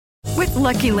With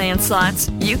Lucky Land Slots,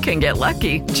 you can get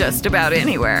lucky just about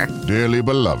anywhere. Dearly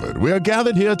beloved, we are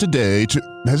gathered here today to...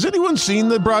 Has anyone seen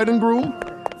the bride and groom?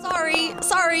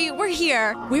 Sorry, we're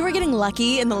here. We were getting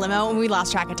lucky in the limo and we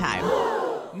lost track of time.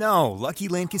 No, Lucky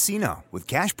Land Casino, with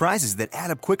cash prizes that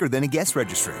add up quicker than a guest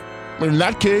registry. In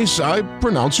that case, I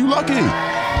pronounce you lucky.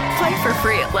 Play for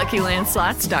free at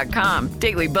LuckyLandSlots.com.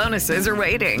 Daily bonuses are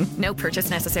waiting. No purchase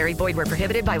necessary. Void where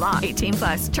prohibited by law.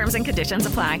 18+. Terms and conditions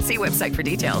apply. See website for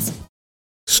details.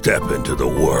 Step into the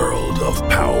world of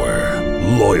power,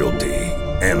 loyalty,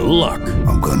 and luck.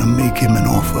 I'm gonna make him an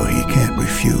offer he can't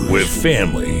refuse. With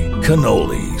family,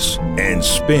 cannolis, and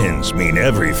spins mean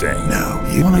everything. Now,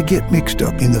 you wanna get mixed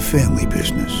up in the family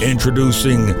business.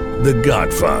 Introducing The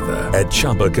Godfather at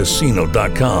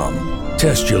ChumbaCasino.com.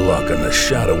 Test your luck in the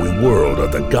shadowy world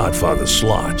of The Godfather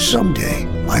slot. Someday,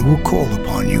 I will call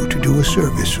upon you to do a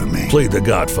service for me. Play The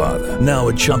Godfather, now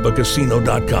at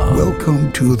ChumbaCasino.com.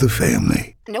 Welcome to the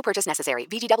family. No purchase necessary.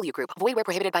 VGW Group. Void where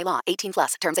prohibited by law.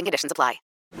 18+. Terms and conditions apply.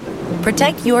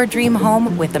 Protect your dream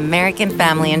home with American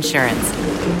Family Insurance.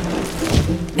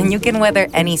 And you can weather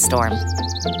any storm.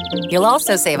 You'll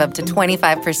also save up to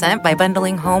 25% by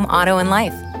bundling home, auto, and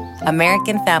life.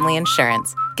 American Family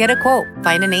Insurance. Get a quote.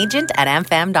 Find an agent at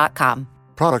amfam.com.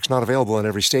 Products not available in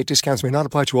every state. Discounts may not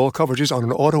apply to all coverages on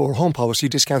an auto or home policy.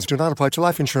 Discounts do not apply to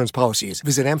life insurance policies.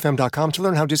 Visit amfam.com to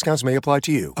learn how discounts may apply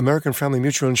to you. American Family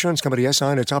Mutual Insurance Company, SI,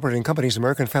 and its operating companies,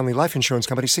 American Family Life Insurance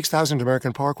Company, 6000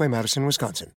 American Parkway, Madison,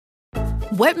 Wisconsin.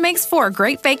 What makes for a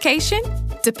great vacation?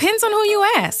 Depends on who you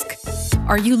ask.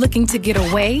 Are you looking to get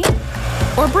away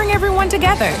or bring everyone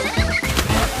together?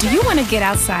 Do you want to get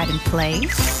outside and play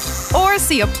or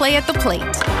see a play at the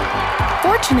plate?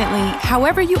 Fortunately,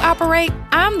 however you operate,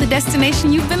 I'm the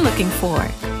destination you've been looking for.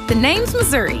 The name's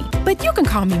Missouri, but you can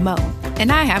call me Mo.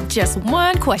 And I have just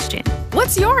one question.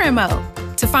 What's your MO?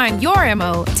 To find your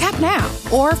MO, tap now.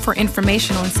 Or for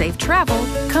information on safe travel,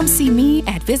 come see me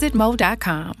at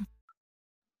visitmo.com.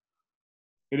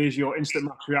 It is your instant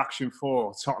match reaction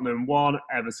for Tottenham 1,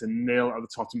 Everton 0 at the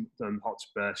Tottenham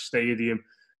Hotspur Stadium.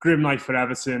 Grim night for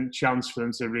Everton, chance for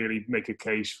them to really make a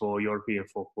case for European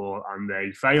football, and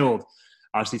they failed,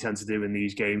 as they tend to do in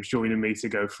these games. Joining me to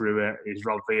go through it is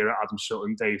Rob Vera, Adam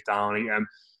Sutton, Dave Downey.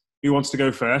 Who wants to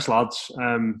go first, lads?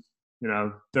 Don't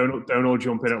all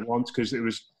jump in at once, because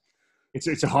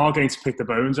it's a hard game to pick the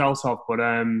bones out of. But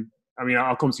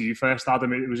I'll come to you first,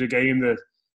 Adam. It was a game that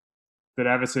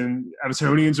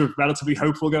Evertonians were relatively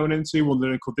hopeful going into,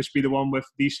 wondering, could this be the one where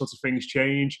these sorts of things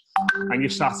change? And you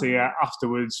sat here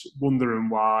afterwards wondering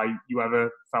why you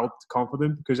ever felt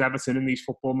confident, because Everton in these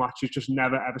football matches just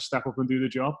never ever step up and do the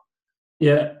job.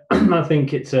 Yeah, I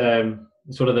think it's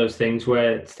one of those things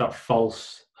where it's that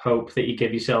false hope that you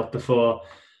give yourself before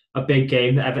a big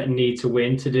game that Everton need to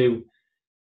win to do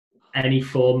any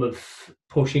form of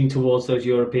pushing towards those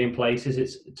European places.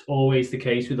 It's always the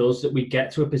case with us that we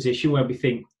get to a position where we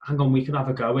think, hang on, we can have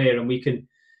a go here, and we can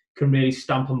really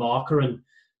stamp a marker and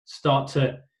start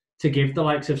to give the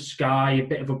likes of Sky a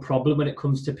bit of a problem when it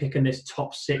comes to picking this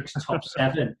top 6, top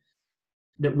 7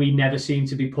 that we never seem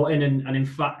to be putting. And in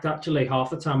fact, actually, a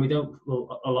lot of the time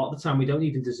we don't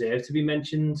even deserve to be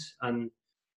mentioned. And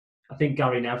I think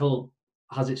Gary Neville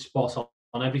has it spot on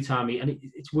every time.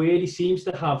 It's weird, he seems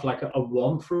to have like a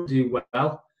want for him to do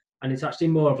well. And it's actually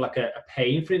more of like a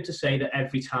pain for him to say that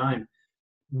every time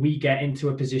we get into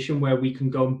a position where we can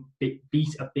go and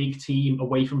beat a big team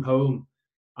away from home,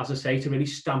 as I say, to really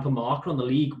stamp a marker on the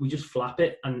league, we just flap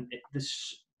it. And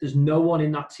there's no one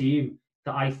in that team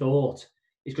that I thought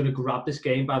is going to grab this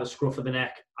game by the scruff of the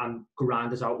neck and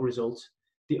grind us out a result.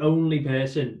 The only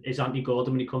person is Anthony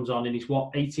Gordon when he comes on, and he's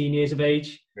 18 years of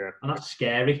age? Yeah. And that's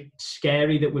scary. It's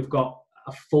scary that we've got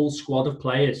a full squad of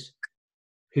players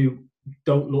who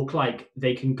don't look like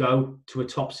they can go to a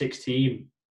top 6 team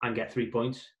and get 3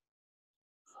 points.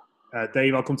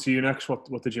 Dave, I'll come to you next.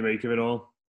 What did you make of it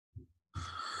all? It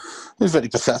was very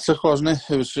pathetic, wasn't it?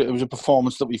 It was a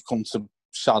performance that we've come to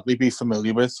sadly be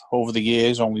familiar with over the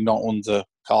years, only not under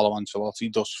Carlo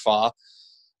Ancelotti thus far.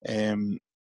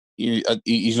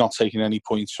 He's not taking any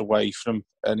points away from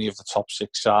any of the top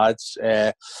 6 sides.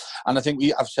 And I think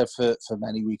I've said for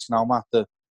many weeks now, Matt, that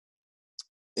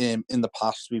in the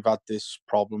past we've had this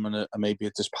problem and maybe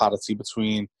a disparity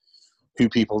between who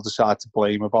people decide to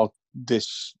blame about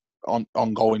this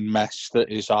ongoing mess that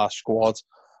is our squad,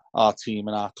 our team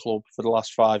and our club for the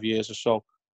last 5 years or so.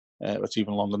 It's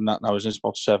even longer than that now, isn't it? It's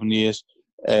about 7 years.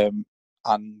 And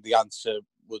the answer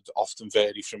would often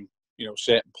vary from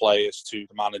certain players to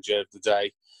the manager of the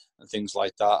day and things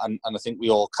like that. And I think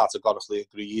we all categorically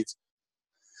agreed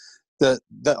that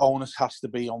the onus has to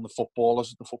be on the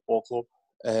footballers at the football club.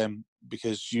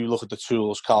 because you look at the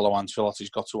tools Carlo Ancelotti's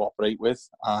got to operate with,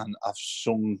 and I've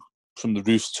sung from the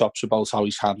rooftops about how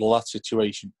he's handled that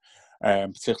situation,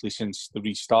 particularly since the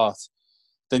restart.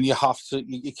 Then you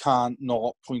can't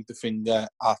not point the finger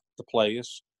at the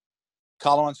players.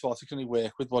 Carlo Ancelotti can only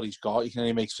work with what he's got. He can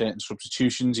only make certain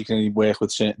substitutions. He can only work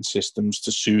with certain systems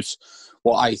to suit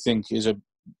what I think is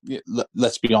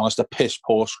let's be honest, a piss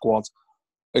poor squad.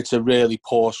 It's a really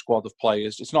poor squad of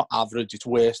players. It's not average, it's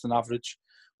worse than average,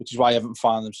 which is why Everton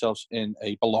find themselves in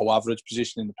a below average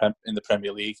position in the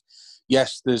Premier League.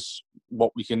 Yes, there's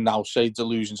what we can now say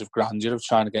delusions of grandeur of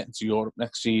trying to get into Europe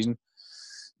next season.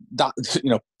 That,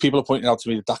 people are pointing out to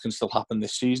me that can still happen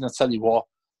this season. I tell you what,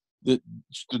 the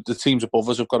teams above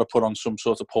us have got to put on some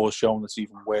sort of poor showing that's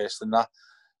even worse than that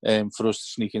for us to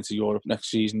sneak into Europe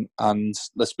next season. And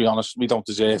let's be honest, we don't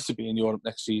deserve to be in Europe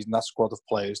next season. That squad of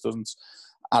players doesn't.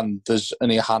 And there's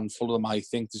only a handful of them, I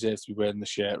think, deserve to be wearing the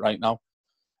shirt right now.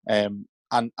 And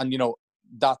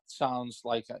that sounds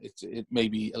like it may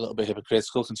be a little bit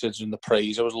hypocritical considering the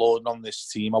praise I was lauding on this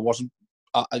team.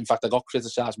 In fact, I got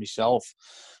criticised myself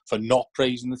for not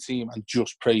praising the team and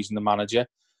just praising the manager,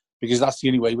 because that's the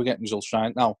only way we're getting results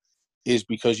right now, is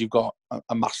because you've got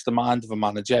a mastermind of a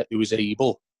manager who is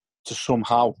able to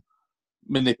somehow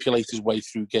manipulate his way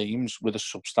through games with a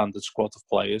substandard squad of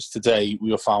players. Today,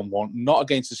 we were found one, not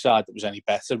against a side that was any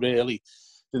better, really.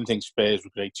 Didn't think Spurs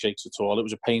were great shakes at all. It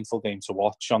was a painful game to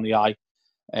watch on the eye.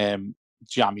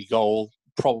 Jammy goal,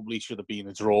 probably should have been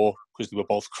a draw because they were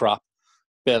both crap.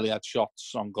 Barely had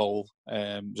shots on goal.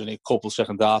 There's only a couple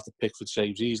second half that Pickford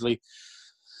saves easily.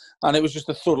 And it was just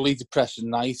a thoroughly depressing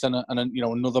night and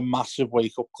another massive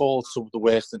wake-up call to the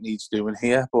work that needs doing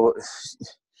here. But,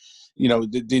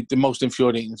 the most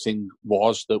infuriating thing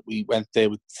was that we went there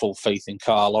with full faith in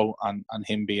Carlo and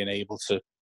him being able to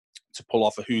pull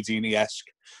off a Houdini-esque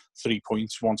 3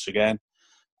 points once again.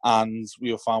 And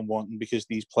we were found wanting because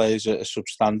these players are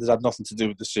substandard. It had nothing to do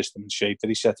with the system and shape that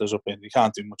he set us up in. He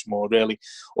can't do much more, really,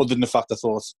 other than the fact I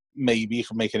thought maybe he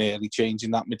could make an early change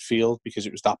in that midfield because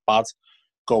it was that bad.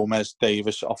 Gomez,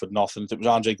 Davis offered nothing. It was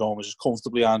Andre Gomez,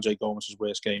 comfortably Andre Gomez's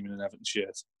worst game in an Everton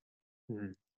shirt.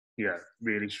 Yeah,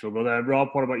 really struggled there. Rob,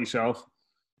 what about yourself?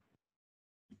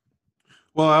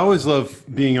 Well, I always love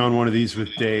being on one of these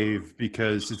with Dave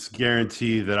because it's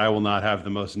guaranteed that I will not have the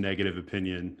most negative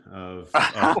opinion of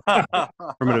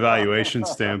from an evaluation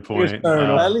standpoint.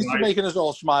 At least you're making us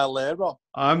all smile there, bro.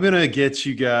 I'm going to get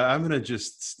you guys, I'm going to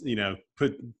just,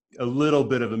 put a little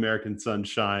bit of American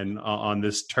sunshine on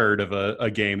this turd of a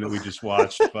game that we just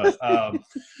watched. But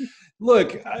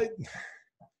look,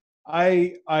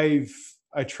 I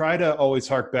try to always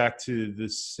hark back to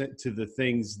the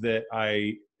things that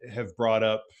I have brought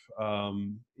up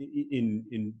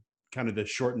in kind of the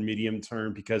short and medium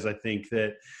term, because I think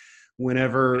that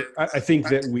I think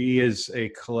that we as a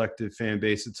collective fan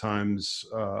base at times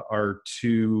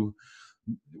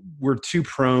we're too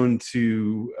prone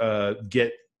to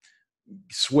get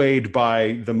swayed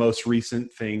by the most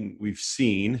recent thing we've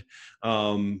seen,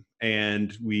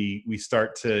 and we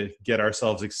start to get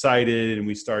ourselves excited, and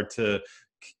we start to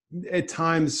at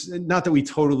times, not that we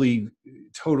totally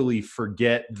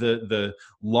forget the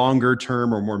longer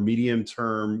term or more medium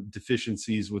term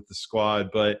deficiencies with the squad,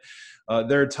 but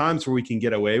there are times where we can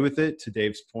get away with it. To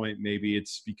Dave's point, maybe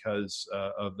it's because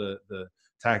of the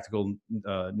tactical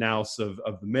nous of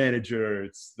the manager.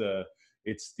 It's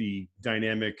the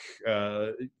dynamic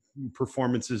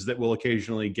performances that we'll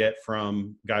occasionally get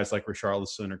from guys like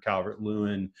Richarlison or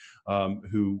Calvert-Lewin,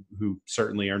 who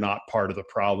certainly are not part of the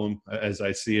problem as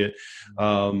I see it.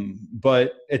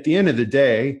 But at the end of the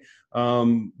day,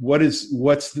 what was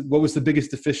the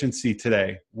biggest deficiency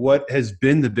today? What has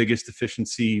been the biggest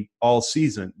deficiency all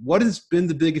season? What has been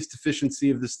the biggest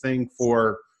deficiency of this thing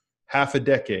for half a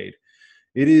decade?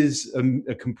 It is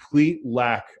a complete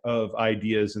lack of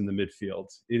ideas in the midfield.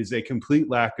 It is a complete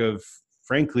lack of,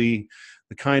 frankly,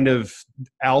 the kind of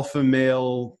alpha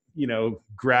male,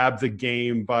 grab the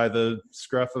game by the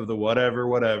scruff of the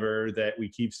whatever that we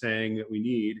keep saying that we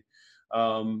need.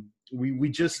 We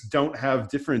just don't have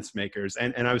difference makers.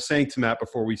 And I was saying to Matt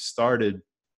before we started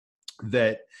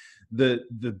that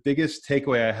the biggest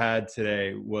takeaway I had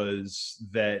today was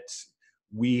that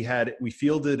we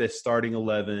fielded a starting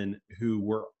 11 who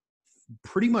were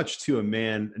pretty much to a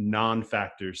man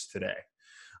non-factors today.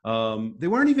 They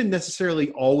weren't even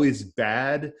necessarily always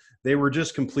bad. They were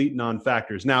just complete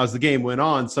non-factors. Now, as the game went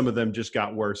on, some of them just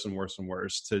got worse and worse and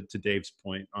worse. To Dave's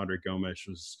point, Andre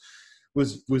Gomes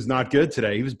was not good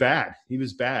today. He was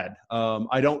bad.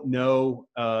 I don't know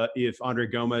if Andre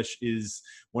Gomes is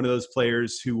one of those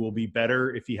players who will be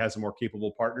better if he has a more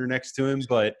capable partner next to him.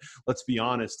 But let's be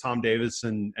honest, Tom Davis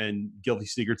and Gylfi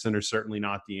Sigurdsson are certainly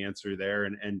not the answer there.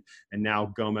 And now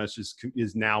Gomes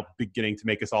is now beginning to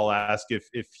make us all ask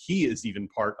if he is even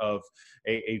part of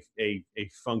a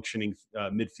functioning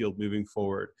midfield moving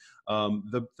forward.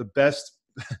 The best.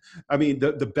 I mean,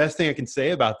 the best thing I can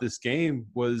say about this game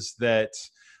was that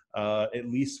at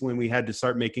least when we had to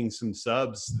start making some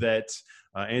subs, that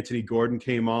Anthony Gordon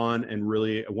came on and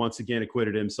really once again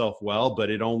acquitted himself well, but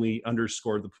it only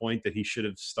underscored the point that he should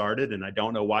have started. And I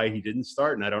don't know why he didn't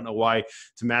start. And I don't know why,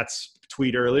 to Matt's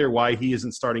tweet earlier, why he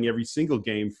isn't starting every single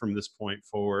game from this point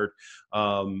forward.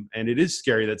 And it is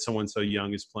scary that someone so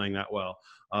young is playing that well.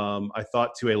 I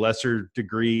thought to a lesser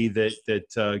degree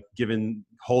that given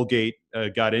Holgate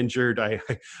got injured, I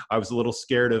was a little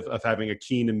scared of having a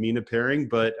Keane and Mina pairing,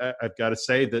 but I've got to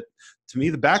say that to me,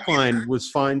 the back line was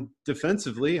fine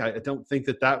defensively. I don't think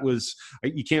that was –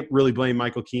 you can't really blame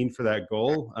Michael Keane for that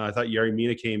goal. I thought Yerry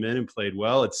Mina came in and played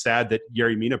well. It's sad that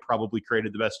Yerry Mina probably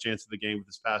created the best chance of the game with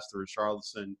his pass to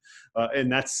Richarlison,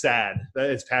 and that's sad.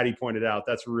 As Patty pointed out,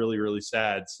 that's really, really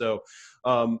sad. So,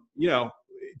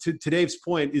 to Dave's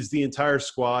point, is the entire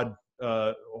squad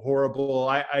horrible?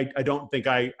 I don't think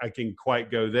I can quite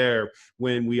go there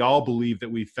when we all believe that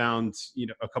we found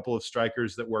a couple of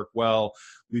strikers that work well.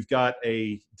 We've got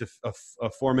a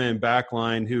four-man back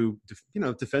line who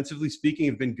defensively speaking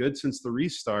have been good since the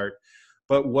restart.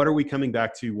 But what are we coming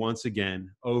back to once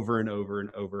again, over and over and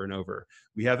over and over?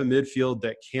 We have a midfield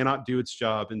that cannot do its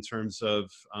job in terms of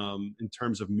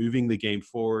moving the game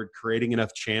forward, creating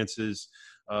enough chances.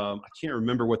 I can't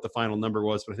remember what the final number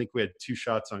was, but I think we had 2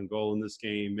 shots on goal in this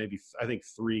game. Maybe I think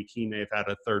 3. Keane may have had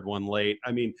a third one late.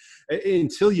 I mean,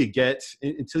 until you get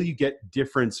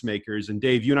difference makers, and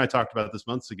Dave, you and I talked about this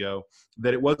months ago,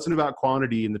 that it wasn't about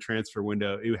quantity in the transfer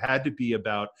window. It had to be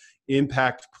about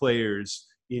impact players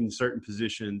in certain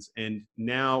positions. And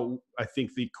now I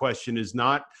think the question is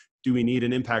not, do we need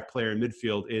an impact player in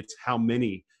midfield? It's how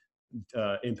many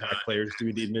impact players do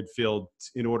we need in midfield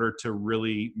in order to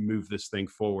really move this thing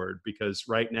forward? Because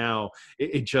right now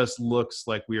it just looks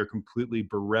like we are completely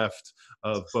bereft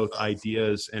of both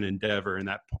ideas and endeavor in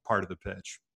that part of the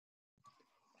pitch.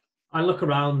 I look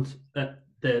around at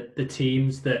the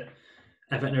teams that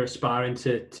Everton are aspiring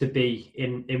to be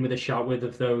in with a shout with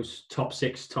of those top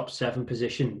 6, top 7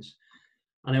 positions.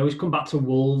 And I always come back to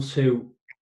Wolves, who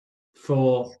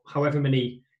for however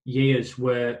many years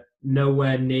were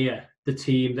nowhere near the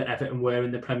team that Everton were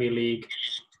in the Premier League.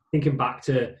 Thinking back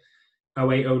to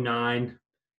 08, 09,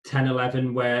 10,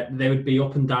 11, where they would be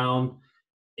up and down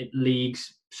in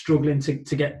leagues, struggling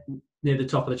to get near the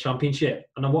top of the Championship.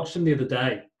 And I watched them the other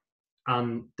day,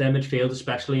 and their midfield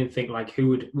especially, and think like,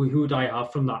 who would I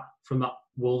have from that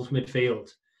Wolves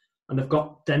midfield? And they've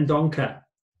got Dendoncker,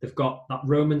 they've got that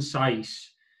Roman Saiz,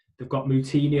 they've got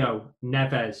Moutinho,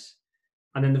 Neves,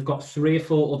 and then they've got 3 or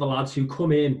 4 other lads who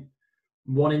come in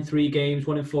 1 in 3 games,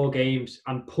 1 in 4 games,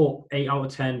 and put 8 out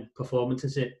of 10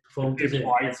 performances in.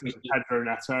 Pedro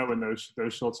Neto and those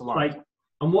sorts of lads.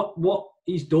 And what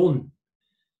he's done,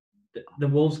 the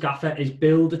Wolves gaffer, is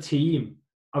build a team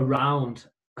around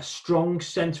a strong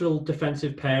central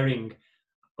defensive pairing,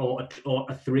 or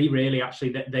a 3 really,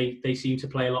 actually, that they seem to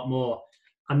play a lot more,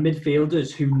 and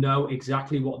midfielders who know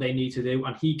exactly what they need to do,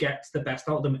 and he gets the best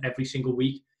out of them every single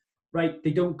week. Right,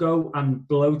 they don't go and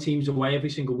blow teams away every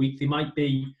single week. They might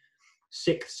be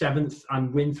 6th, 7th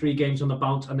and win 3 games on the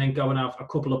bounce and then go and have a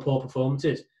couple of poor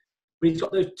performances. But he's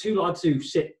got those 2 lads who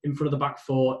sit in front of the back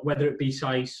 4, whether it be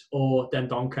Saiz or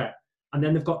Dendoncker. And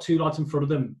then they've got 2 lads in front of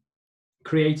them.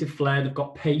 Creative flair, they've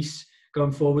got pace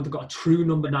going forward. They've got a true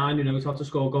number 9 who knows how to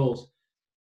score goals.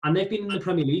 And they've been in the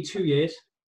Premier League 2 years.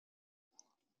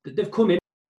 They've come in.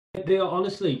 They are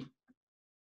honestly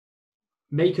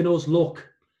making us look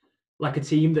like a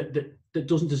team that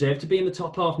doesn't deserve to be in the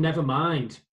top half, never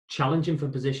mind challenging for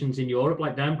positions in Europe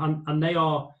like them. And they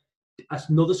are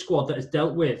another squad that has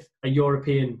dealt with a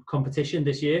European competition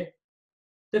this year.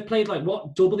 They've played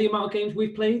double the amount of games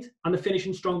we've played, and they're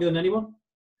finishing stronger than anyone.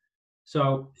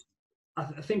 So I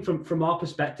think from our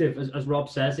perspective, as Rob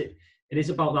says, it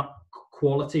is about that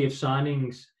quality of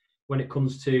signings when it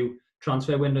comes to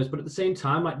transfer windows. But at the same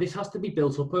time, this has to be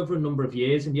built up over a number of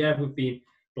years. And yeah, we've been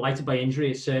blighted by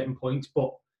injury at certain points, but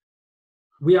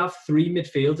we have 3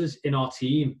 midfielders in our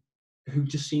team who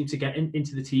just seem to get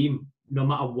into the team no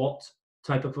matter what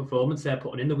type of performance they're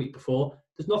putting in the week before.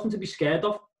 There's nothing to be scared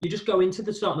of. You just go into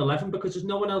the starting 11 because there's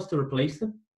no one else to replace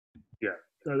them. Yeah,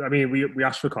 I mean, we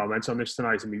asked for comments on this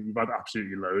tonight, and we've had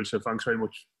absolutely loads. So thanks very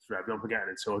much for everyone for getting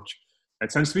in touch. It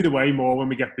tends to be the way more when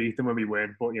we get beat than when we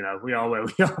win, but we are where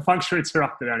we are. Thanks for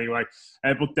interacting anyway.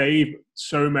 But Dave,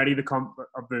 so many of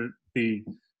the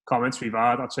comments we've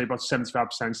had, I'd say about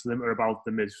 75% of them are about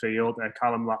the midfield.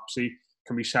 Callum Lapsey,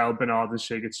 can we sell Bernard and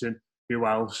Sigurdsson? Who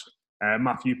else?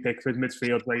 Matthew Pickford,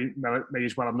 midfield, may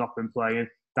as well have not been playing.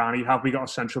 Danny, have we got a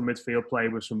central midfield player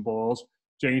with some balls?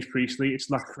 James Priestley, it's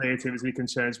lack of creativity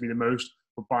concerns me the most,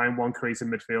 but buying one creative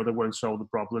midfielder won't solve the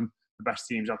problem. The best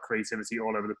teams have creativity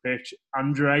all over the pitch.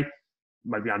 Andre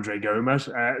Gomez,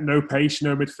 no pace,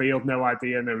 no midfield, no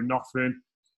idea, no nothing.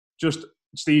 Just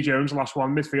Steve Jones, last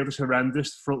one. Midfield is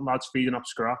horrendous. Front lads feeding up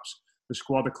scraps. The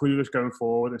squad are clueless going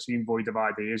forward and seem void of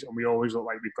ideas, and we always look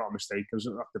like we've got a mistake at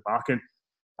the back. And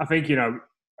I think,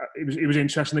 it was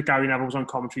interesting that Gary Neville was on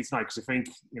commentary tonight, because I think,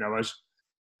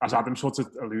 as Adam sort of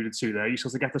alluded to there, you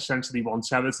sort of get the sense that he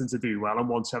wants Everton to do well and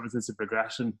wants Everton to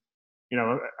progress. And,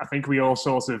 I think we all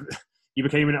sort of, he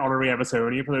became an honorary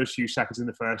Evertonian for those few seconds in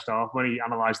the first half when he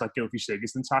analysed that guilty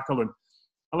Sigurdsson tackle. And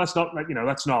let's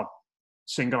not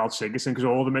single out Sigurdsson, because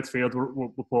all the midfield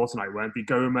were poor tonight, weren't they?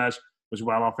 Gomez was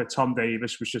well off it. Tom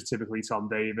Davis was just typically Tom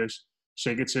Davis.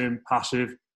 Sigurdsson,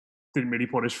 passive, didn't really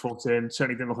put his foot in.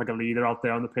 Certainly didn't look like a leader out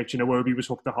there on the pitch. Iwobi was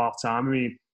hooked at half time. I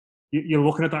mean, you're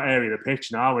looking at that area of the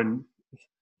pitch now, and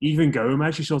even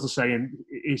Gomez, you're sort of saying,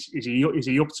 is he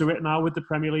up to it now with the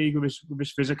Premier League, with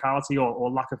his physicality or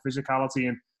lack of physicality?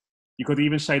 And you could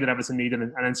even say that Everton needed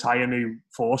an entire new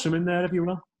foursome in there, if you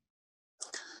will.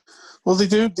 Well, they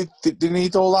do. They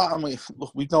need all that, and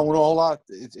we know all that.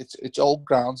 It's old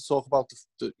ground to talk about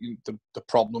the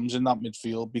problems in that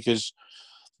midfield, because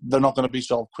they're not going to be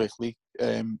solved quickly.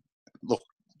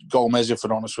 Gomez, if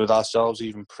we're honest with ourselves,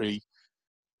 even pre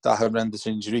that horrendous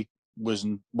injury, was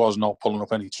not pulling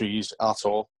up any trees at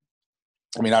all.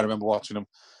 I mean, I remember watching him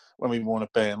when we won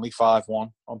at Burnley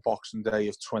 5-1 on Boxing Day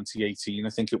of 2018, I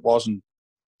think it was, and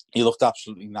he looked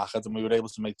absolutely knackered, and we were able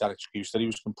to make that excuse that he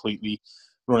was completely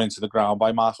run into the ground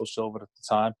by Marco Silva at the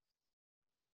time.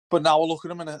 But now I look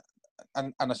at him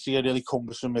and I see a really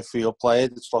cumbersome midfield player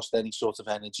that's lost any sort of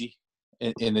energy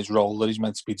in his role that he's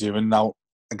meant to be doing. Now,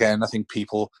 again, I think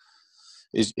people,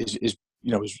 his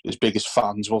biggest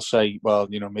fans will say, well,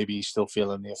 maybe he's still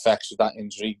feeling the effects of that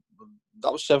injury.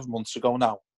 That was 7 months ago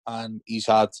now, and he's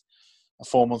had a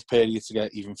 4-month period to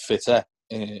get even fitter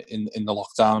in the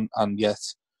lockdown, and yet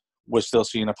we're still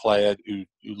seeing a player who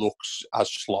looks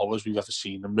as slow as we've ever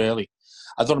seen him, really.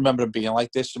 I don't remember him being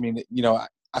like this. I mean,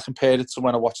 I compared it to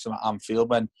when I watched him at Anfield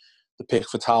when the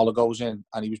Pickford Towler goes in,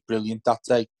 and he was brilliant that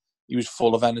day. He was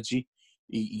full of energy.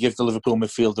 He gave the Liverpool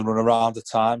midfield a run around at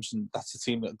times, and that's the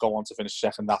team that go on to finish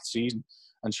second that season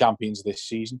and champions this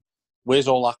season. Where's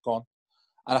all that gone?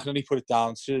 And I can only put it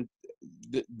down to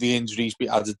the injuries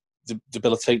had a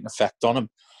debilitating effect on him.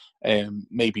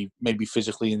 Maybe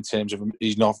physically, in terms of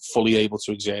he's not fully able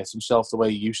to exert himself the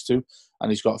way he used to,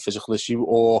 and he's got a physical issue,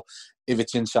 or if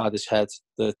it's inside his head,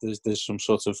 there's some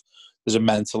sort of a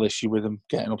mental issue with him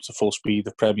getting up to full speed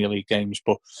of Premier League games.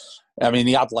 But I mean,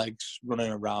 he had legs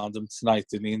running around him tonight,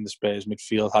 didn't he? In the Spurs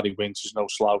midfield, Harry Winks is no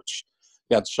slouch.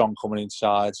 He had Son coming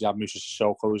inside. He had Moussa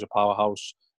Sissoko, who's a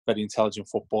powerhouse, very intelligent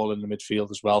footballer in the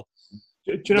midfield as well.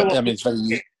 Do you know what? I mean, it's very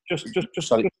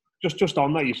Just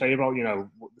on that, you say about the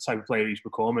type of player he's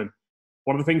becoming.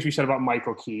 One of the things we said about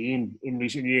Michael Keane in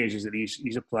recent years is that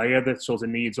he's a player that sort of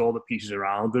needs all the pieces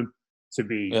around him to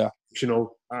be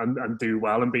functional and do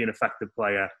well and be an effective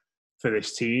player for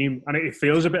this team. And it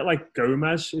feels a bit like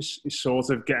Gomez is sort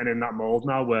of getting in that mould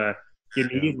now, where you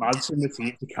need lads in the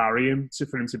team to carry him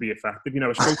for him to be effective.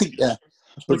 I spoke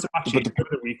to Matthew over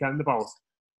the weekend about,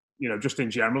 just in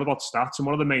general about stats. And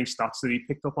one of the main stats that he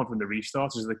picked up on from the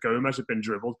restart is that Gomez had been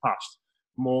dribbled past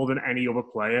more than any other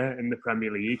player in the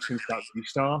Premier League since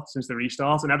the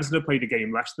restart. And Everton have played a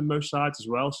game less than most sides as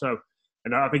well. So,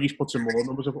 and I think he's put some more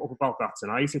numbers up about that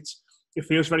tonight. It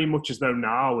feels very much as though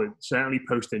now, certainly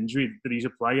post-injury, that he's a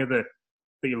player that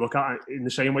you look at in the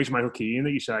same way as Michael Keane,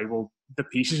 that you say, well, the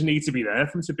pieces need to be there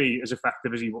for him to be as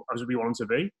effective as we want him to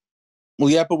be. Well,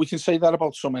 yeah, but we can say that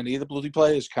about so many of the bloody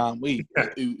players, can't we?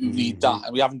 Who need that,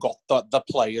 and we haven't got the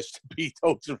players to beat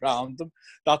those around them.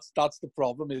 That's the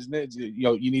problem, isn't it?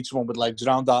 You need someone with legs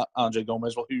around that. Andre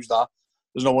Gomez, well, who's that?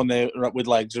 There's no one there with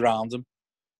legs around him.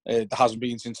 There hasn't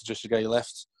been since Trezeguet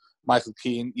left. Michael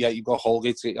Keane, yeah, you've got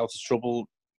Holgate to get out of trouble.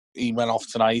 He went off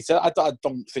tonight. I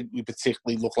don't think we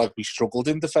particularly look like we struggled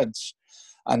in defence.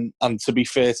 And to be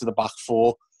fair to the back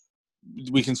four,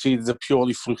 we can see there's a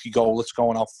purely fluky goal that's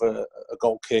going out for a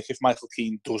goal kick if Michael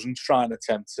Keane doesn't try and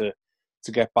attempt to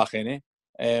get back in it.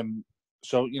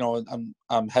 So,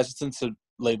 I'm hesitant to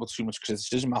label too much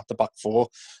criticism at the back four,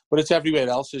 but it's everywhere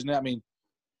else, isn't it? I mean,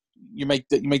 you make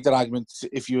that argument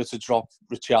if you were to drop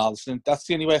Richarlison. That's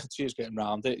the only way I could see us getting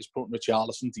around it, is putting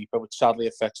Richarlison deeper, which sadly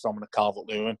affects Dominic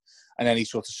Calvert-Lewin and any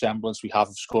sort of semblance we have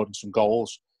of scoring some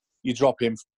goals. You drop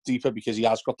him deeper because he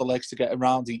has got the legs to get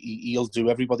around. He'll do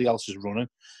everybody else's running.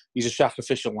 He's a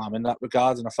sacrificial lamb in that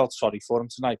regard, and I felt sorry for him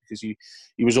tonight because he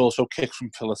was also kicked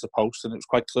from pillar to post, and it was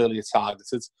quite clearly a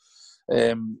targeted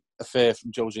affair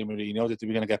from Jose Mourinho that they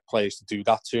were going to get players to do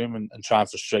that to him and try and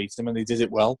frustrate him, and they did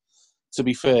it well, to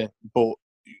be fair. But,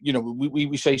 you know,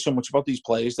 we say so much about these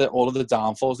players that all of the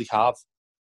downfalls they have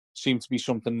seem to be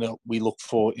something that we look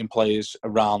for in players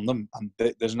around them, and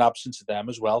there's an absence of them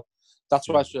as well. That's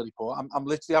why it's really poor. I'm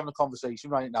literally having a conversation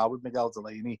right now with Miguel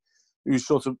Delaney, who's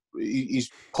he's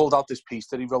pulled out this piece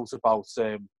that he wrote about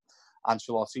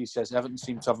Ancelotti. He says Everton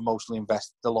seemed to have emotionally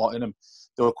invested a lot in him.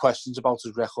 There were questions about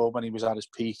his record when he was at his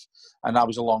peak, and that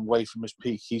was a long way from his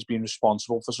peak. He's been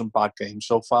responsible for some bad games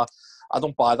so far. I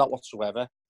don't buy that whatsoever.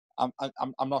 I'm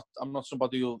not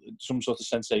somebody who some sort of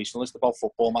sensationalist about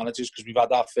football managers, because we've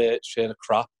had our fair share of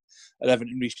crap at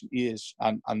Everton in recent years,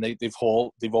 and they've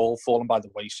all fallen by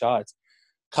the wayside.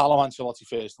 Carlo Ancelotti,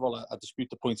 first of all, I dispute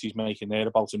the point he's making there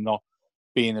about him not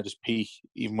being at his peak,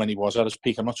 even when he was at his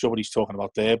peak. I'm not sure what he's talking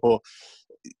about there, but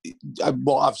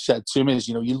what I've said to him is,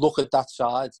 you know, you look at that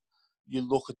side, you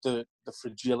look at the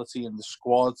fragility in the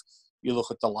squad, you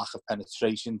look at the lack of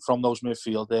penetration from those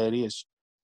midfield areas.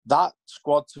 That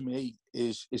squad to me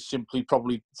is simply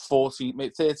probably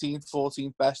 13th,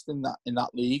 14th best in that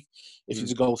league. If you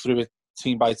to go through it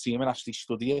team by team and actually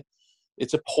study it,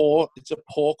 it's a poor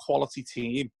quality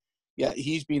team. Yeah,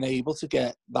 he's been able to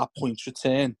get that points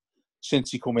return since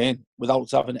he come in without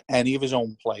having any of his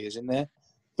own players in there.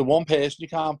 The one person you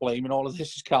can't blame in all of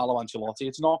this is Carlo Ancelotti.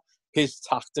 It's not his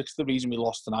tactics the reason we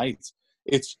lost tonight.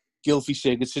 It's Gylfi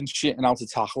Sigurdsson shitting out the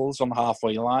tackles on the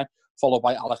halfway line, followed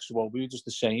by Alex Iwobi, who does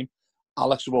the same.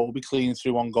 Alex Iwobi cleaning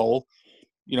through on goal,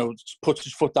 you know, puts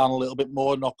his foot down a little bit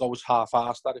more, not go as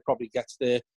half-assed that it probably gets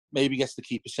there, maybe gets the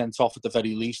keeper sent off at the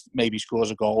very least, maybe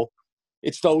scores a goal.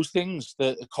 It's those things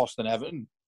that are costing Everton.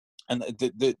 And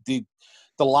the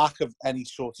lack of any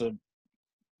sort of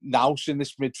nous in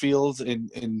this midfield,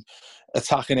 in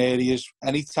attacking areas,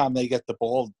 anytime they get the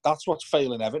ball, that's what's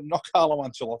failing Everton, not Carlo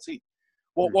Ancelotti.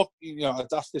 What you know,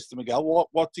 I'd ask this to Miguel,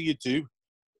 what do you do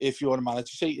if you're a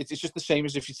manager? Say it's just the same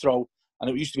as if you throw, and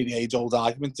it used to be the age-old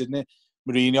argument, didn't it?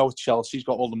 Mourinho with Chelsea's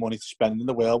got all the money to spend in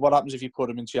the world. What happens if you put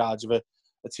him in charge of a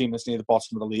team that's near the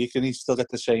bottom of the league and he still get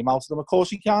the same out of them? Of course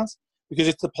he can't, because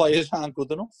if the players aren't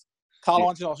good enough.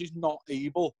 Carlo Ancelotti's not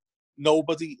able.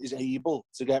 Nobody is able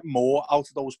to get more out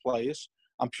of those players.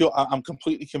 I'm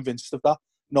completely convinced of that.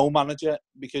 No manager,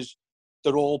 because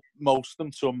they're all, most of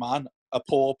them to a man, are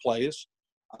poor players,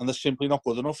 and they're simply not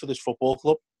good enough for this football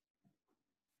club.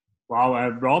 Wow,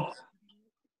 Rob.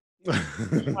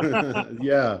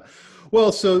 Yeah.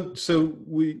 Well, so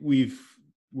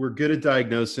we're good at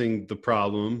diagnosing the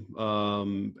problem,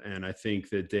 and I think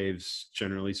that Dave's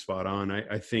generally spot on.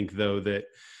 I think, though, that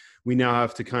we now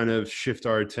have to kind of shift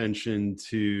our attention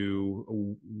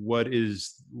to what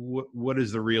is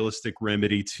the realistic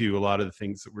remedy to a lot of the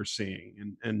things that we're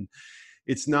seeing. And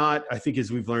it's not, I think,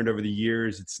 as we've learned over the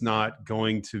years, it's not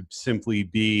going to simply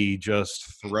be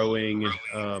just throwing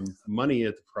money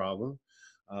at the problem.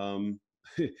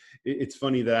 It's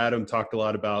funny that Adam talked a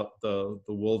lot about the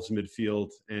Wolves midfield,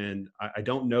 and I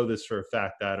don't know this for a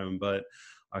fact, Adam, but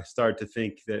I start to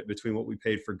think that between what we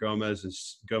paid for Gomez and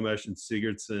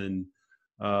Sigurdsson,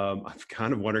 I'm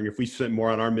kind of wondering if we spent more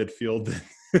on our midfield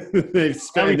than they've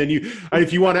spent. And then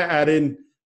if you want to add in,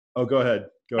 go ahead.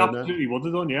 Absolutely would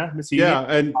have done, yeah. Yeah,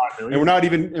 and we're not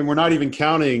even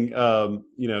counting.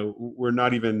 We're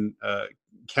not even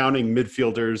counting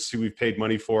midfielders who we've paid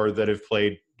money for that have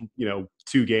played,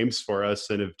 2 games for us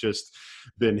and have just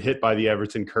been hit by the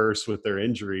Everton curse with their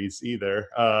injuries either.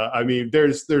 I mean,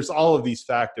 there's all of these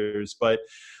factors, but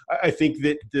I think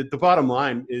that the bottom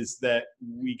line is that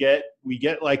we get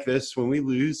like this when we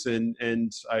lose, and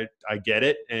I get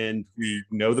it, and we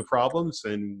know the problems,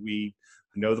 and we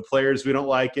know the players we don't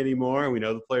like anymore, and we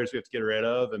know the players we have to get rid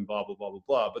of, and blah, blah, blah, blah,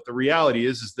 blah. But the reality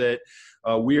is that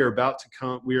we are in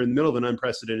the middle of an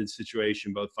unprecedented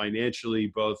situation, both financially,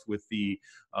 both with the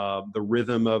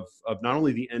rhythm of not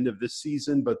only the end of this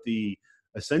season, but the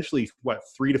essentially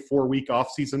 3 to 4 week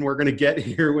off season we're going to get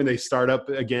here when they start up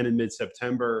again in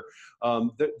mid-September.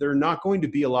 There are not going to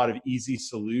be a lot of easy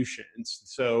solutions.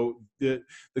 So the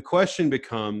question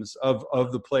becomes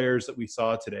of the players that we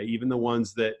saw today, even the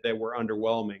ones that were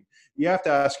underwhelming, you have to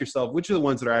ask yourself, which are the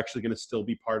ones that are actually going to still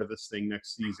be part of this thing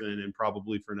next season and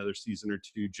probably for another season or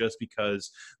two, just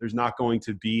because there's not going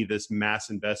to be this mass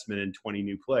investment in 20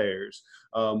 new players.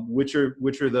 Which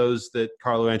are those that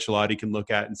Carlo Ancelotti can look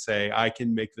at and say, I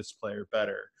can make this player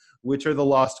better? Which are the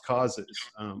lost causes?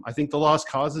 I think the lost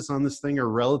causes on this thing are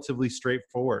relatively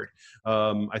straightforward.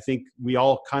 I think we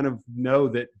all kind of know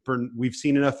that we've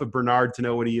seen enough of Bernard to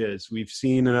know what he is. We've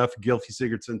seen enough Gylfi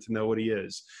Sigurdsson to know what he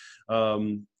is.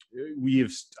 I'm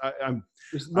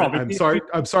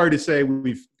sorry to say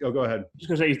we've. Oh, go ahead. Just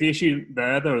because the issue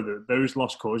there, though, those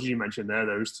lost causes you mentioned there,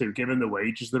 those two, given the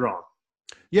wages they're on.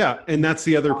 Yeah, and that's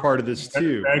the other part of this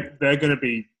too. They're going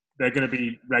to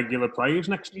be regular players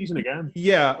next season again.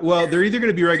 Yeah, well, they're either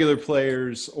going to be regular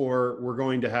players or we're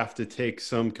going to have to take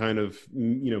some kind of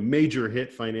major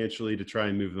hit financially to try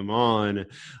and move them on,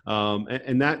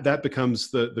 and that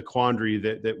becomes the quandary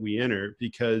that we enter,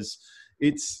 because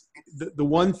it's the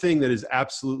one thing that is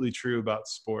absolutely true about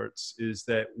sports is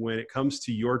that when it comes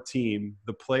to your team,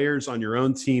 the players on your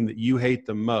own team that you hate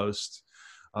the most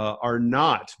are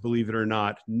not, believe it or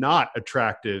not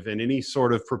attractive in any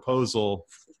sort of proposal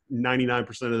 99%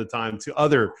 of the time to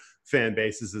other fan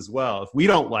bases as well. If we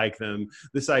don't like them,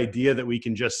 this idea that we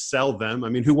can just sell them, I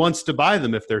mean, who wants to buy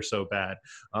them if they're so bad?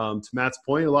 To Matt's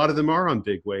point, a lot of them are on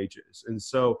big wages. And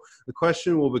so the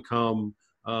question will become,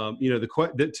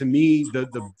 to me,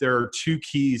 there are two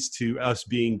keys to us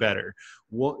being better.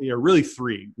 Well, really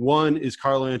three. One is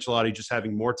Carlo Ancelotti just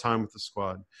having more time with the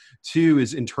squad. Two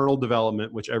is internal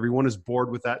development, which everyone is bored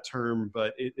with that term,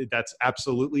 but that's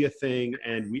absolutely a thing,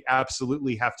 and we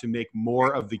absolutely have to make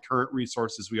more of the current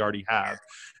resources we already have.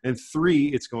 And three,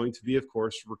 it's going to be, of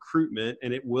course, recruitment,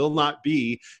 and it will not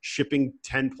be shipping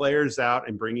 10 players out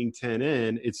and bringing 10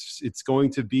 in. It's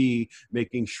going to be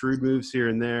making shrewd moves here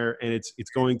and there, and it's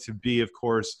going to be, of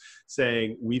course,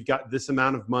 saying we've got this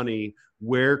amount of money.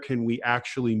 Where can we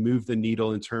actually move the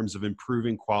needle in terms of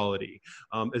improving quality?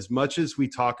 As much as we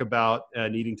talk about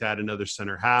needing to add another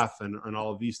center half and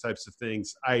all of these types of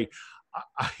things,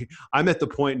 I'm at the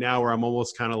point now where I'm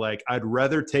almost kind of like, I'd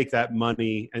rather take that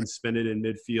money and spend it in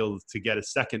midfield to get a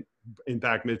second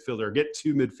impact midfielder, or get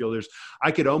two midfielders.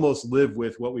 I could almost live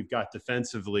with what we've got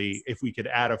defensively if we could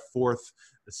add a fourth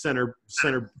center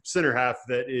half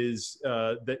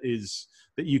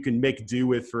that you can make do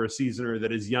with for a season, or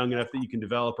that is young enough that you can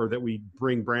develop, or that we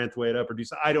bring Branthwaite up or do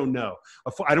so. I don't know.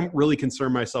 I don't really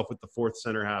concern myself with the fourth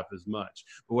center half as much.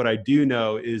 But what I do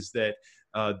know is that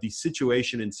the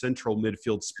situation in central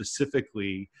midfield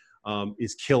specifically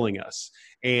is killing us.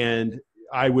 And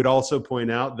I would also point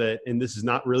out that, and this is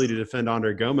not really to defend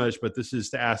Andre Gomes, but this is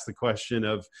to ask the question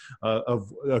of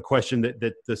a question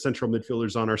that the central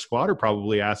midfielders on our squad are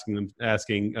probably asking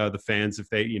the fans if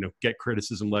they get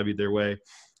criticism levied their way.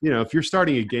 If you're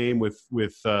starting a game with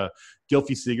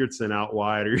Gylfi Sigurdsson out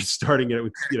wide, or you're starting it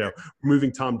with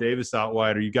moving Tom Davis out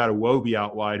wide, or you got a Iwobi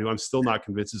out wide, who I'm still not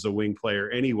convinced is a wing player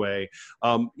anyway.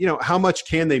 How much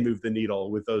can they move the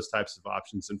needle with those types of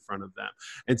options in front of them?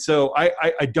 And so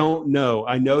I don't know.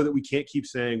 I know that we can't keep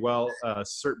saying, well,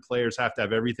 certain players have to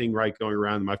have everything right going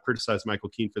around them. I've criticized Michael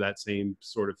Keane for that same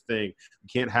sort of thing. We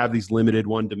can't have these limited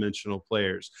one-dimensional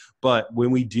players. But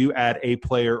when we do add a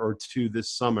player or two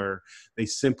this summer, they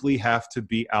simply have to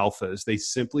be alphas. They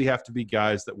simply have to be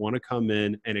guys that want to come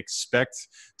in and expect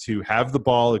to have the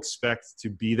ball, expect to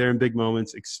be there in big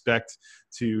moments, expect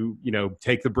to,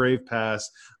 take the brave pass.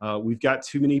 We've got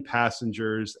too many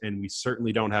passengers, and we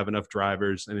certainly don't have enough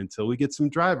drivers. And until we get some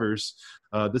drivers,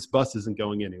 this bus isn't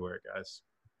going anywhere, guys.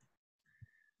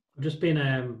 I've just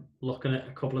been looking at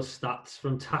a couple of stats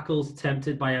from tackles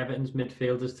attempted by Everton's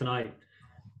midfielders tonight.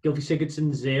 Gylfi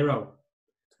Sigurdsson 0,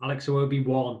 Alex Iwobi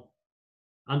 1,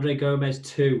 Andre Gomes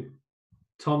 2,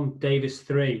 Tom Davis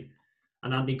 3,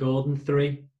 and Andy Gordon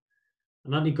 3.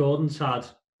 And Andy Gordon's had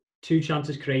 2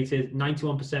 chances created,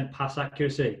 91% pass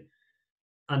accuracy.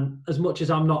 And as much as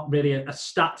I'm not really a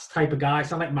stats type of guy, I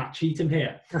sound like Matt Cheatham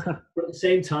here. But at the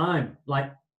same time,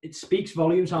 it speaks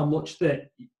volumes how much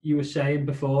that you were saying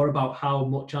before about how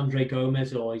much Andre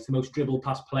Gomes, or he's the most dribbled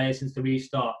past player since the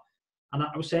restart. And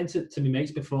I was saying to my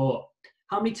mates before,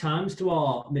 how many times do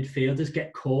our midfielders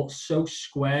get caught so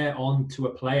square onto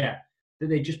a player that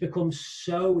they just become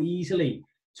so easily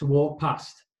to walk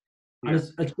past? Yeah. And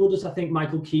as good as I think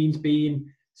Michael Keane's been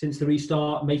since the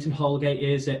restart, Mason Holgate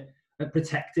is at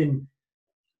protecting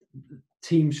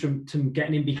teams from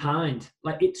getting in behind.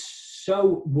 Like, it's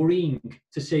so worrying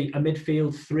to see a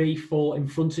midfield 3-4 in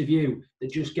front of you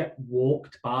that just get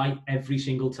walked by every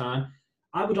single time.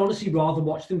 I would honestly rather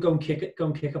watch them go and kick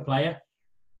a player.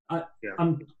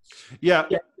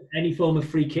 Get any form of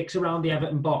free kicks around the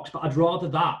Everton box, but I'd rather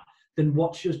that than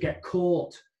watch us get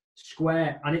caught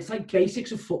square. And it's like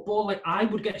basics of football. Like, I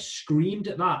would get screamed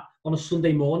at that on a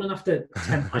Sunday morning after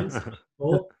 10 pints.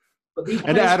 But these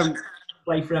players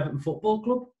play for Everton Football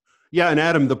Club. Yeah, and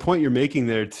Adam, the point you're making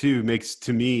there too makes,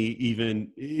 to me,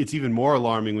 it's even more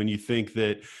alarming when you think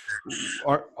that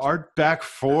our back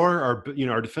four,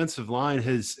 our defensive line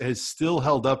has still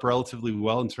held up relatively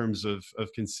well in terms of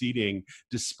conceding,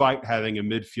 despite having a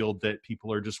midfield that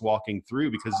people are just walking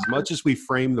through. Because as much as we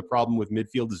frame the problem with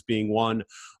midfield as being one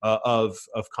of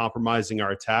compromising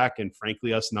our attack, and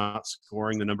frankly us not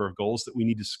scoring the number of goals that we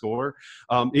need to score,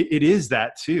 it is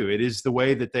that too. It is the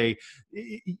way that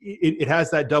it has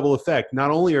that double effect. Not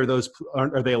only are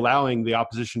they allowing the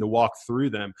opposition to walk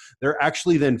through them, they're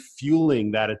actually then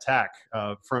fueling that attack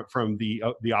from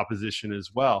the opposition as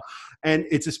well. And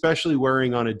it's especially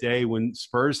worrying on a day when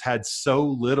Spurs had so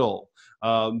little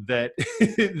that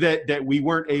that we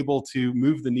weren't able to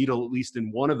move the needle, at least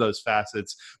in one of those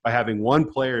facets, by having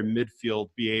one player in midfield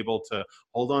be able to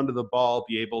hold on to the ball,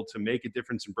 be able to make a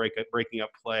difference in breaking up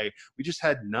play. We just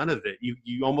had none of it.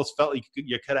 You almost felt like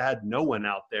you could have had no one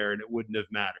out there and it wouldn't have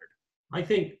mattered. I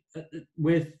think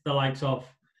with the likes of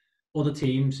other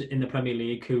teams in the Premier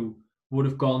League who would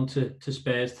have gone to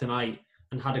Spurs tonight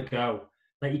and had a go,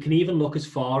 like, you can even look as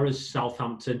far as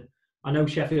Southampton. I know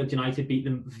Sheffield United beat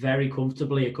them very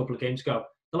comfortably a couple of games ago.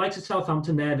 The likes of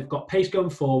Southampton there, they've got pace going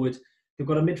forward. They've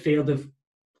got a midfield of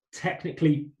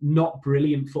technically not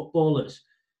brilliant footballers,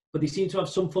 but they seem to have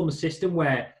some form of system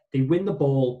where they win the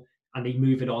ball and they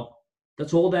move it on.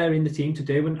 That's all they're in the team to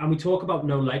do. And we talk about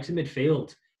no legs in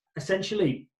midfield.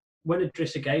 Essentially, when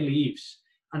Idrissa Gueye leaves,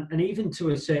 and even to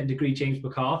a certain degree James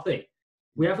McCarthy,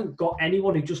 we haven't got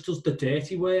anyone who just does the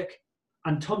dirty work.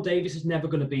 And Tom Davies is never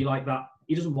going to be like that.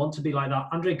 He doesn't want to be like that.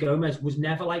 Andre Gomez was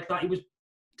never like that. He was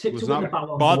tipped to win the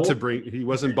Ballon d'Or. He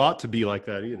wasn't bought to be like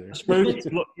that either. I suppose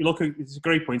it's a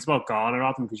great point about Garner,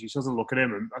 Adam, because you sort of look at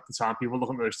him, and at the time people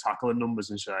look at those tackling numbers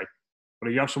and say, but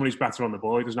if you have somebody who's better on the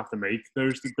ball, he doesn't have to make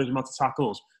those amount of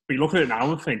tackles. But you look at it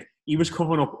now and think he was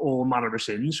covering up all manner of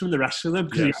sins from the rest of them,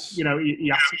 because he had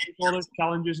to take all those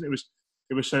challenges, and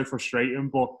it was so frustrating.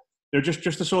 But just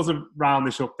to sort of round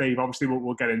this up, Dave, obviously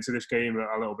we'll get into this game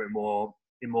a little bit more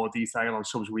in more detail on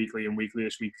Subs Weekly and Weekly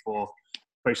this week for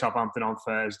play Southampton on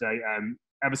Thursday.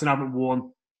 Everton haven't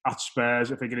won at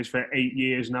Spurs, I think it is, for 8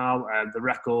 years now. The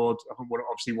record, I think,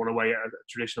 obviously won away at a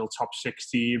traditional top 6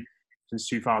 team since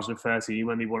 2013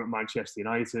 when they won at Manchester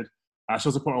United. I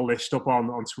sort of put a list up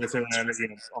on Twitter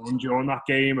during that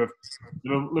game of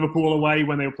Liverpool away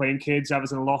when they were playing kids,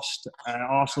 Everton lost.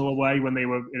 Arsenal away when they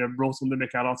were in a rut under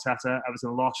Mikel Arteta,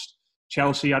 Everton lost.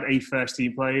 Chelsea had 8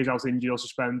 first-team players out injured or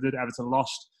suspended, Everton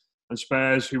lost. And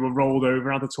Spurs, who were rolled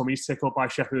over, had the tummies tick up by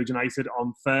Sheffield United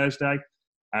on Thursday.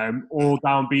 All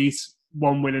downbeat,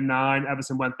 1 win in 9.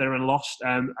 Everton went there and lost.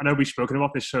 I know we've spoken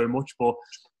about this so much, but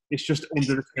it's just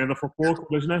under the skin of the football club,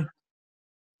 isn't it?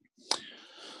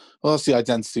 Well, that's the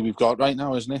identity we've got right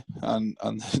now, isn't it? And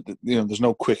there's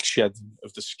no quick shed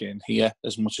of the skin here,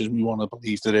 as much as we want to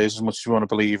believe there is, as much as we want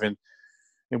to believe in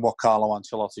what Carlo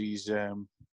Ancelotti's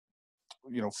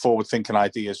forward-thinking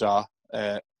ideas are.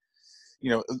 A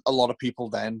lot of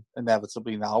people then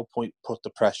inevitably now put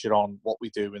the pressure on what we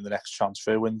do in the next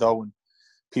transfer window, and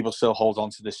people still hold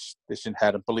on to this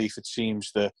inherent belief. It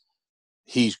seems that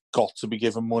he's got to be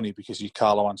given money because he's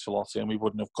Carlo Ancelotti, and we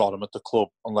wouldn't have got him at the club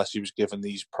unless he was given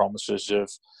these promises of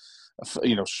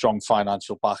strong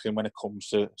financial backing when it comes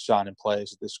to signing players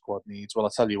that this squad needs. Well, I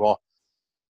tell you what,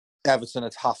 Everton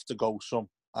would have to go some,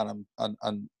 and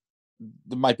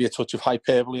there might be a touch of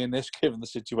hyperbole in this given the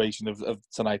situation of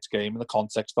tonight's game and the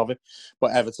context of it,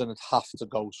 but Everton would have to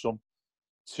go some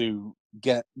to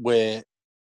get where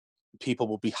people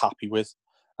will be happy with,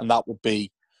 and that would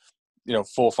be 4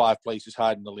 or 5 places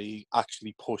higher in the league,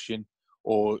 actually pushing,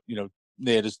 or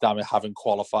near as damn it having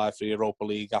qualified for Europa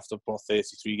League after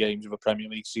 33 games of a Premier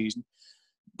League season.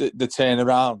 The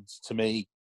turnaround to me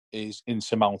is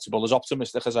insurmountable. As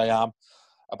optimistic as I am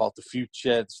about the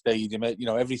future, the stadium,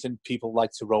 everything people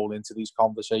like to roll into these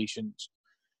conversations,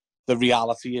 the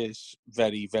reality is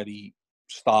very, very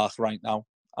stark right now,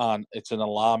 and it's an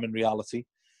alarming reality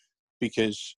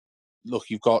because, look,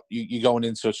 you're going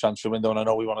into a transfer window, and I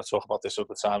know we want to talk about this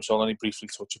other time, so I'll only briefly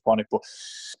touch upon it, but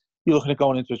you're looking at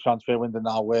going into a transfer window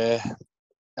now where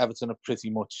Everton have pretty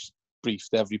much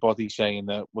briefed everybody saying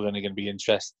that we're only going to be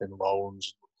interested in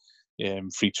loans.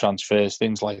 free transfers,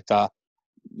 things like that.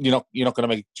 You're not going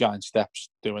to make giant steps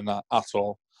doing that at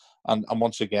all. And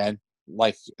once again,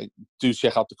 like, do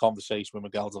check out the conversation with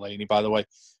Miguel Delaney, by the way.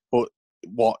 But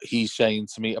what he's saying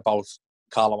to me about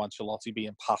Carlo Ancelotti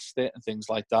being past it and things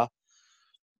like that.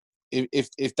 I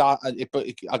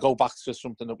go back to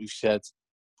something that we've said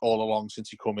all along since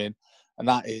he come in, and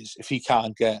that is, if he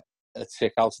can't get a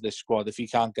tick out of this squad, if he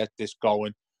can't get this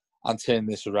going and turn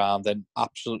this around, then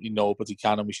absolutely nobody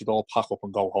can, and we should all pack up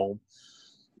and go home.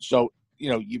 So,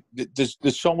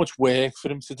 there's so much work for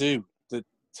him to do that,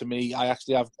 to me, I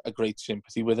actually have a great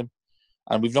sympathy with him.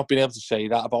 And we've not been able to say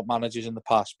that about managers in the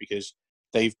past because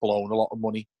they've blown a lot of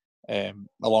money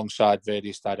alongside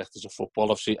various directors of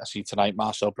football. I see tonight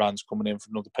Marcel Brands coming in for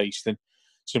another pasting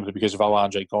simply because of how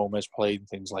Andre Gomez played and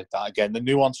things like that. Again, the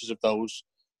nuances of those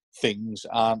things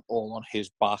aren't all on his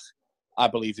back. I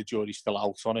believe the jury's still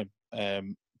out on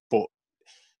him. But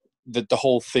the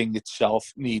whole thing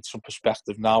itself needs some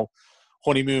perspective now.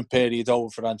 Honeymoon period over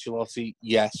for Ancelotti,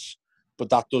 yes, but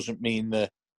that doesn't mean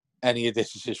that any of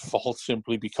this is his fault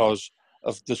simply because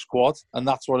of the squad. And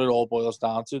that's what it all boils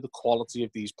down to, the quality of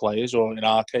these players, or in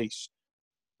our case,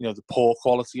 the poor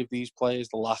quality of these players,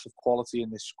 the lack of quality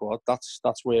in this squad. That's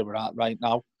where we're at right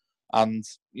now. And,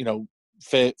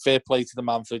 fair play to the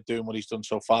man for doing what he's done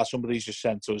so far. Somebody's just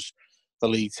sent us the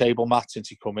league table, Matt, since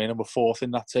he come in, and we're fourth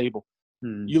in that table.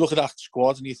 You look at that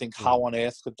squad and you think, how on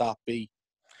earth could that be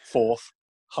fourth?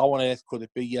 How on earth could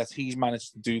it be? Yet he's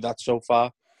managed to do that so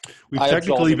far. We've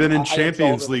technically been in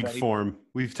Champions League form.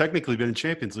 We've technically been in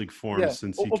Champions League form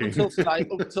since he came.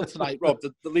 Up until tonight, Rob,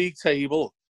 the league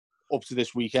table up to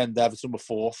this weekend, Everton were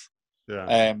fourth.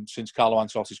 Yeah. Since Carlo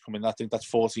Ancelotti's come in, I think that's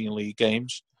 14 league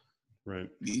games. Right.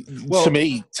 Well, to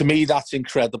me, that's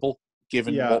incredible.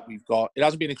 Given what we've got, it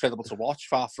hasn't been incredible to watch,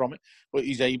 far from it, but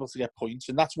he's able to get points,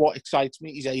 and that's what excites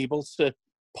me. He's able to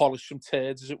polish some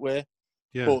turds, as it were.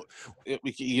 Yeah. But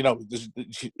he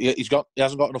hasn't got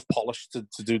enough polish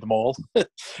to do them all.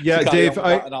 Yeah, Dave,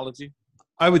 analogy.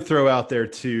 I would throw out there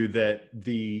too that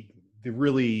the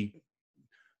really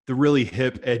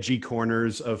hip, edgy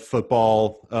corners of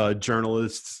football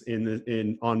journalists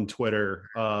on Twitter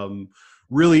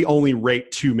really only rate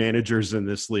two managers in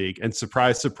this league. And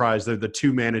surprise, surprise, they're the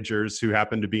two managers who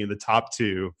happen to be in the top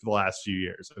two for the last few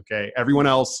years. Okay. Everyone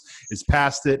else is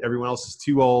past it. Everyone else is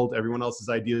too old. Everyone else's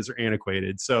ideas are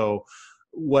antiquated. So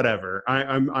whatever.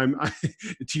 I'm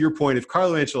to your point, if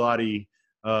Carlo Ancelotti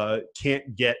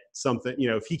can't get something,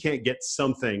 if he can't get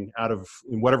something out of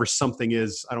whatever something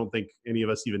is, I don't think any of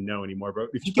us even know anymore, but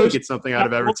if he can't get something out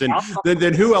of Everton,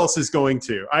 then who else is going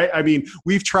to? I mean,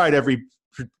 we've tried every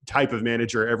type of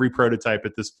manager, every prototype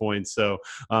at this point. So,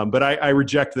 but I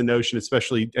reject the notion,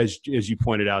 especially as you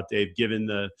pointed out, Dave, given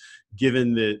the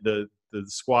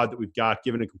squad that we've got,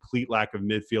 given a complete lack of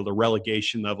midfield, a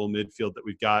relegation level midfield that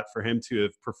we've got, for him to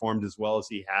have performed as well as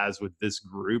he has with this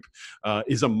group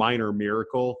is a minor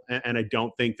miracle. And I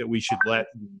don't think that we should let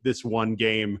this one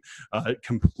game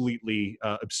completely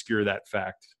obscure that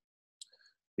fact.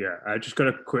 Yeah, I just got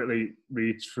to quickly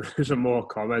read through some more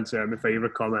comments. My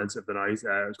favourite comment of the night it's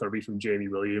got to be from Jamie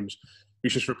Williams. He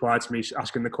just replied to me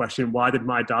asking the question, "Why did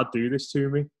my dad do this to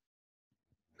me?"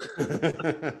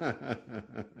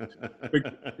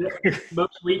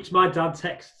 Most weeks my dad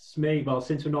texts me, well,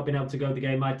 since we've not been able to go to the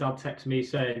game, my dad texts me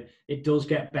saying, "It does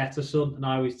get better, son," and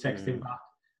I always text him back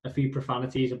a few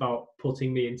profanities about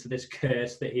putting me into this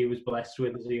curse that he was blessed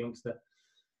with as a youngster.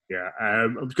 Yeah,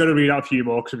 I'm going to read out a few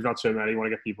more because we've got so many. I want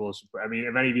to get people's. I mean,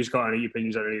 if any of you's got any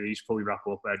opinions on any of these before we wrap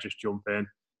up, just jump in.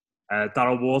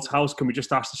 Darryl Waterhouse, can we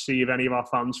just ask to see if any of our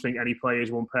fans think any players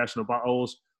won personal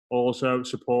battles? Also,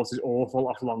 support is awful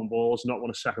off long balls, not won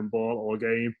a second ball all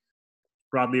game.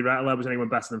 Bradley Rettler, was anyone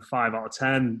better than 5 out of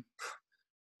 10?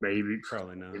 Maybe.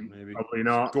 Probably not. Maybe. Probably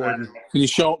not. Gordon. Can you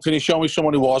show me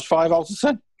someone who was 5 out of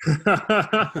 10?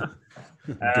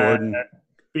 Gordon.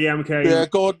 BMK. Yeah,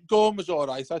 Gordon was all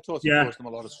right. I thought he caused them a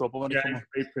lot of trouble when he came on.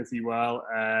 He played pretty well.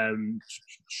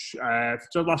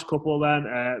 So last couple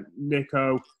then,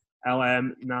 Nico,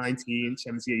 LM, 19,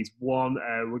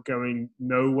 78-1. We're going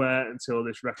nowhere until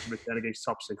this record return against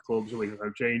top 6 clubs away from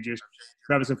home changes.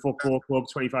 Everton Football Club,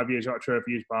 25 years out of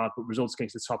trophy is bad, but results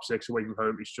against the top 6 away from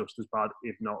home is just as bad,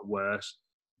 if not worse.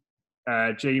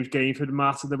 James Gainford,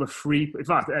 Matt, there were 3. In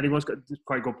fact, anyone's got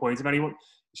quite a good point. If anyone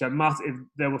said, Matt, if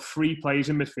there were 3 players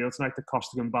in midfield tonight that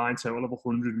cost a combined total of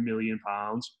 £100 million,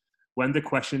 when the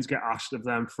questions get asked of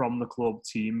them from the club,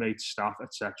 teammates, staff,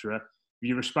 etc., if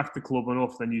you respect the club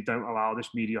enough, then you don't allow this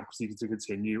mediocrity to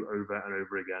continue over and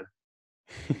over again.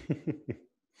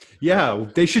 Yeah,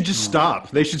 they should just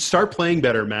stop. They should start playing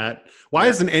better, Matt. Why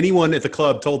hasn't anyone at the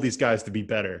club told these guys to be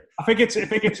better? I think it's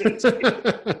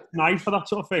nice for that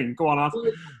sort of thing. Go on, Ad.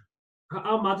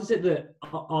 How mad is it that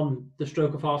on the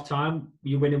stroke of half time,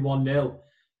 you're winning 1-0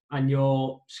 and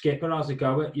your skipper has a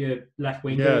go at your left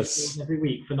winger every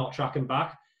week for not tracking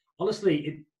back?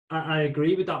 Honestly, I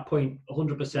agree with that point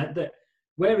 100%. That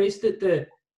where is the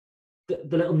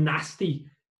little nasty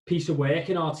piece of work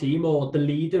in our team, or the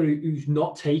leader who's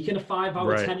not taking a 5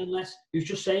 out of 10 and less, who's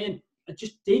just saying,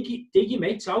 just dig your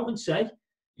mates out and say,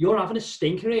 you're having a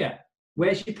stinker here.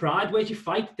 Where's your pride? Where's your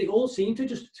fight? They all seem to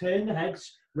just turn their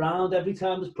heads round every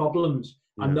time there's problems,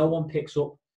 and no one picks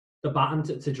up the baton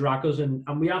to drag us. And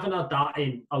we haven't had that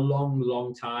in a long,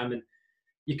 long time. And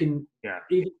you can,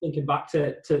 even thinking back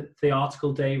to the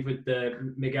article, Dave, with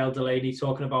Miguel Delaney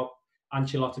talking about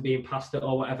Ancelotti being past it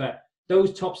or whatever,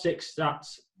 those top 6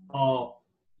 stats are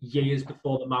years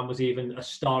before the man was even a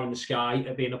star in the sky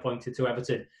at being appointed to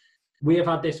Everton. We have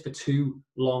had this for too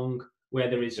long, where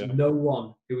there is no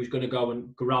one who is going to go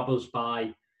and grab us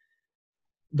by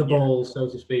the ball, so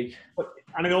to speak.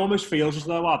 And it almost feels as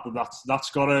though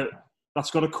that's got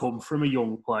to come from a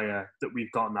young player that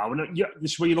we've got now. And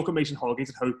this is where you look at Mason Holgate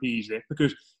and hope he's it,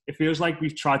 because it feels like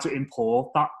we've tried to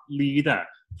import that leader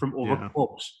from other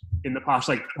clubs in the past,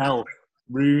 like Bell,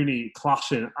 Rooney,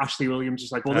 Klassen, Ashley Williams.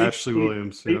 It's like, well,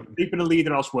 they've been a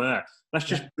leader elsewhere. Let's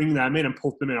just bring them in and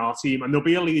put them in our team, and there'll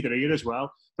be a leader here as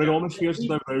well. But it almost feels as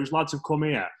though those lads have come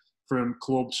here from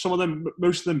clubs, some of them,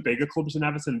 most of them bigger clubs than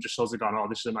Everton, just sort of gone, oh,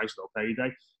 this is a nice little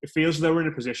payday. It feels as though we're in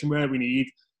a position where we need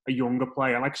a younger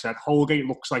player. Like I said, Holgate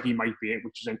looks like he might be it,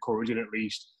 which is encouraging at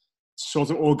least. Sort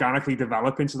of organically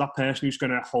develop into that person who's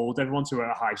going to hold everyone to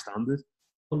a high standard.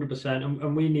 100%,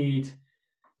 and we need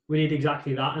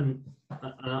exactly that. And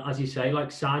as you say,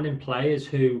 like signing players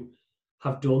who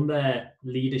have done their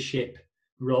leadership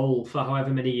role for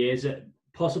however many years at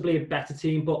possibly a better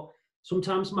team. But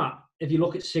sometimes, Matt, if you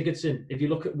look at Sigurdsson, if you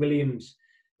look at Williams,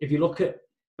 if you look at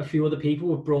a few other people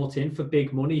who have brought in for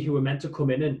big money who are meant to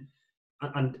come in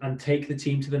and take the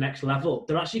team to the next level,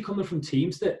 they're actually coming from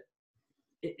teams that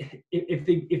if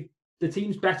the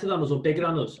team's better than us or bigger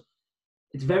than us,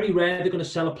 it's very rare they're going to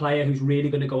sell a player who's really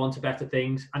going to go on to better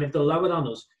things. And if they're lower than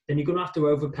us, then you're going to have to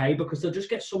overpay because they'll just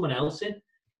get someone else in.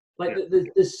 Like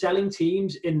there's selling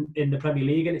teams in the Premier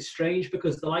League, and it's strange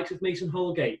because the likes of Mason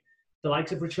Holgate, the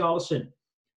likes of Richarlison,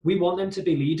 we want them to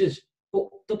be leaders, but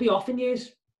they'll be off in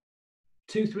years,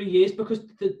 2-3 years, because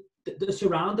they're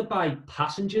surrounded by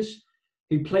passengers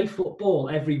who play football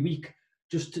every week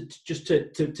just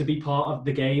to be part of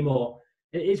the game. Or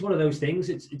it is one of those things.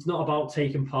 It's not about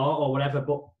taking part or whatever,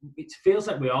 but it feels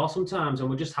like we are sometimes, and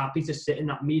we're just happy to sit in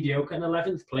that mediocre. And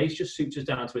 11th place just suits us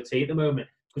down to a T at the moment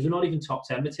because we're not even top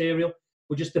 10 material.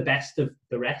 We're just the best of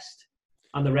the rest,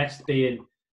 and the rest being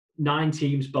 9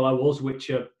 teams below us, which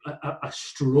are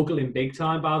struggling big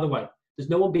time. By the way, there's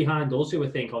no one behind us who I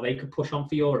think, they could push on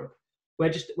for Europe. We're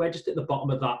just at the bottom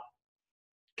of that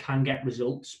can get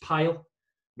results pile.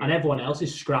 And everyone else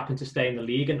is scrapping to stay in the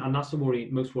league, and that's the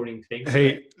most worrying thing.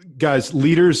 Hey, guys,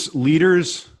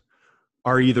 leaders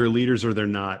are either leaders or they're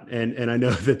not. And I know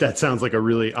that sounds like a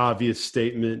really obvious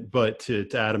statement, but to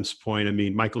Adam's point, I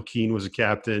mean, Michael Keane was a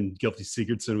captain, Gylfi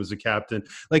Sigurdsson was a captain.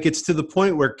 Like, it's to the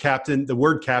point where the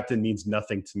word captain means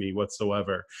nothing to me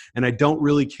whatsoever. And I don't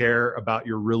really care about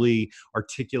your really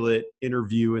articulate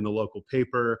interview in the local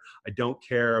paper. I don't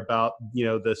care about,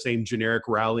 the same generic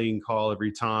rallying call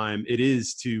every time. It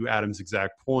is, to Adam's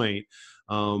exact point,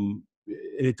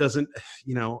 and it doesn't,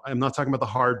 I'm not talking about the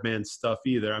hard man stuff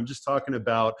either. I'm just talking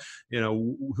about,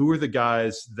 who are the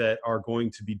guys that are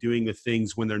going to be doing the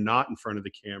things when they're not in front of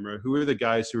the camera? Who are the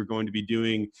guys who are going to be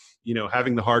doing,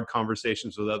 having the hard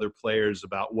conversations with other players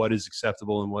about what is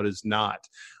acceptable and what is not?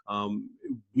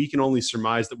 We can only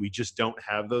surmise that we just don't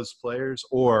have those players,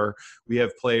 or we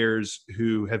have players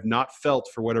who have not felt,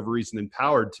 for whatever reason,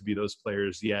 empowered to be those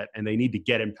players yet, and they need to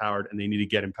get empowered, and they need to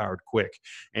get empowered quick.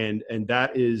 And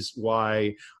that is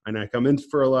why, and I come in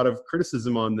for a lot of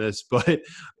criticism on this, but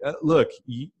look,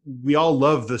 we all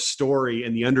love the story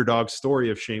and the underdog story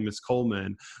of Seamus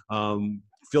Coleman.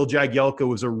 Phil Jagielka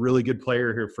was a really good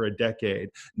player here for a decade.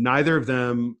 Neither of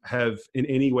them have in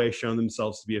any way shown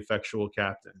themselves to be effectual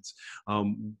captains.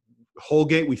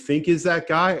 Holgate, we think, is that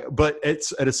guy, but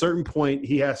it's at a certain point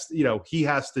he has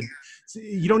to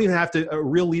you don't even have to.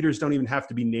 Real leaders don't even have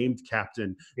to be named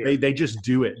captain. Yeah. They just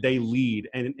do it. They lead,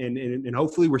 and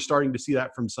hopefully we're starting to see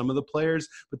that from some of the players.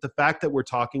 But the fact that we're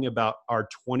talking about our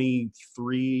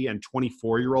 23 and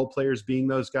 24-year-old players being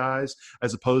those guys,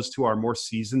 as opposed to our more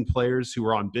seasoned players who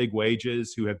are on big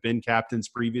wages, who have been captains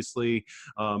previously,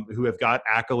 who have got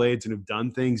accolades and have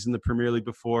done things in the Premier League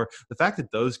before. The fact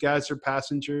that those guys are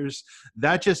passengers,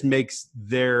 that just makes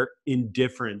their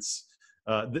indifference,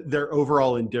 their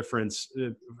overall indifference,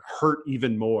 hurt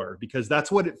even more, because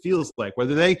that's what it feels like.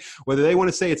 Whether they want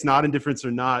to say it's not indifference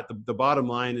or not, the bottom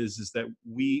line is that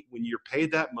when you're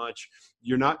paid that much,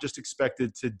 you're not just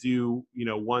expected to do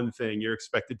one thing. You're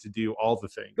expected to do all the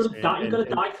things. You've got to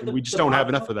die for we just don't have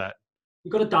enough of that.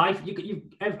 You've got to die.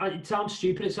 It sounds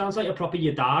stupid. It sounds like a proper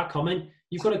Yadar comment.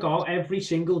 You've got to go every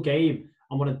single game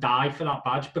and want to die for that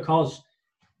badge, because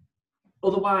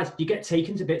otherwise you get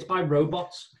taken to bits by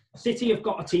robots. City have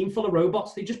got a team full of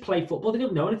robots. They just play football. They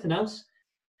don't know anything else.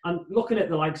 And looking at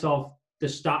the likes of the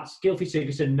stats, Gylfi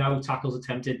Sigurdsson, no tackles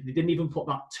attempted. They didn't even put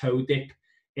that toe dip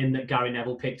in that Gary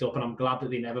Neville picked up, and I'm glad that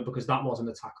they never, because that wasn't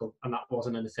a tackle and that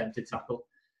wasn't an attempted tackle.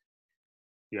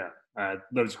 Yeah,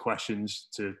 loads of questions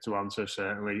to answer,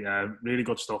 certainly. Really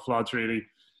good stuff, lads. Really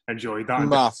enjoyed that in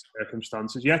the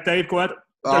circumstances. Yeah, Dave, go ahead.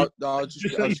 No,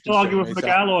 you still arguing with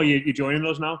Miguel, or are you joining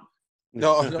us now?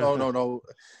 No.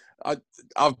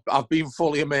 I've been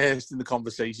fully immersed in the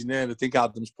conversation there, and I think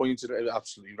Adam's pointed it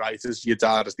absolutely right, as your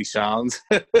dad as they sound.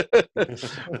 But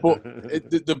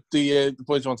the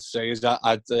point I want to say is that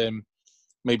I'd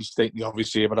maybe state the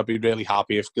obvious here, but I'd be really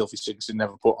happy if Gylfi Sigurdsson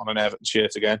never put on an Everton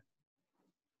shirt again.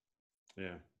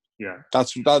 Yeah.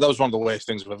 That was one of the worst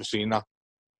things I've ever seen. That.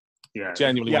 Yeah,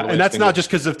 genuinely. Yeah, and that's not just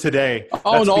because of today.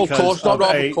 Oh, no, of course not.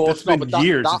 Of course not. But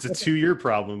years. It's a 2-year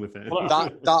problem with it.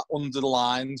 That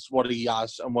underlines what he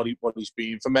has and what he's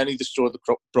been. For many, the straw that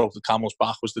broke the camel's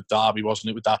back was the derby,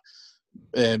 wasn't it? With that,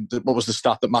 what was the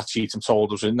stat that Matt Cheatham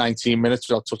told us in 19 minutes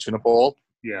without touching a ball?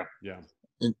 Yeah.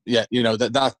 Yeah,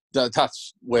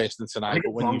 that's worse than tonight.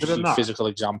 But when you see physical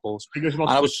examples, and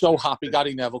I was so happy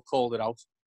Gary Neville called it out.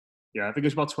 Yeah, I think it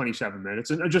was about 27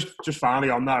 minutes. And just finally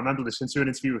on that, I remember listening to an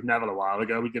interview with Neville a while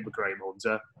ago. We did with Graham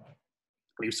Hunter.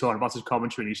 He was talking about his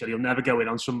commentary, and he said he'll never go in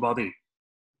on somebody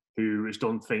who has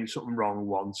done something wrong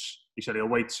once. He said he'll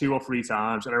wait 2 or 3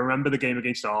 times. And I remember the game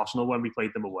against Arsenal when we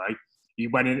played them away. He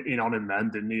went in on him then,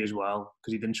 didn't he, as well?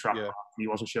 Because he didn't track back. He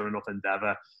wasn't showing enough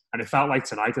endeavour. And it felt like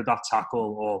tonight that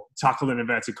tackle, or tackle in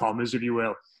inverted commas, if you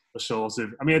will, was sort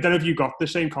of... I mean, I don't know if you got the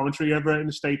same commentary ever in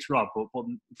the States, Rob, but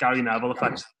Gary Neville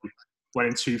effectively went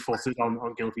in 2-footed on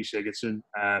Gylfi Sigurdsson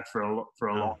for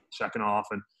a long second half,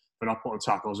 and for not putting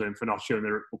tackles in, for not showing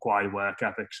the required work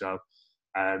ethic. So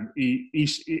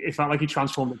it felt like he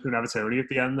transformed into an Evertonian at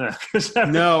the end there.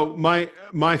 No,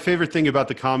 my favorite thing about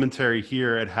the commentary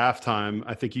here at halftime,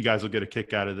 I think you guys will get a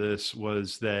kick out of this,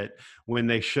 was that when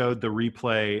they showed the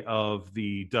replay of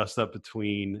the dust-up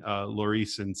between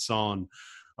Lloris and Son,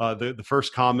 the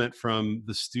first comment from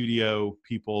the studio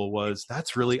people was,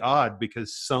 "That's really odd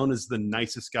because Son is the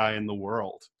nicest guy in the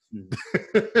world."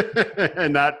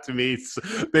 And that, to me,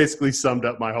 basically summed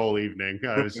up my whole evening.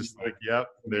 I was just like, yep,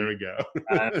 there we go.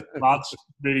 Lads,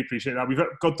 really appreciate that. We've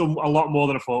got done a lot more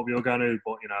than I thought we were going to,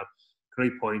 but,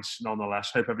 great points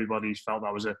nonetheless. Hope everybody's felt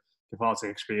that was a cathartic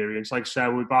experience. Like I said,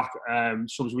 we're back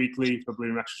subs weekly for Blue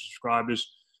and Extra subscribers.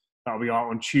 That'll be out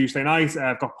on Tuesday night.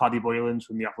 I've got Paddy Boylans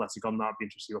from The Athletic on that. I'll be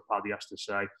interested to see what Paddy has to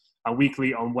say. And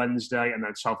weekly on Wednesday, and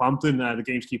then Southampton. The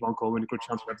games keep on coming. A good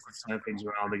chance for everyone to turn things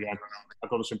around again at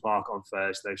Goodison Park on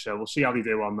Thursday. So we'll see how they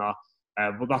do on that.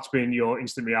 But that's been your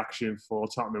instant reaction for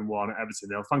Tottenham 1, Everton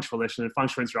 0. Thanks for listening.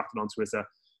 Thanks for interacting on Twitter.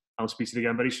 I'll speak to you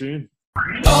again very soon.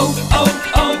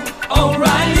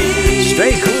 O'Reilly.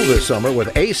 Stay cool this summer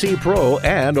with AC Pro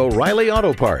and O'Reilly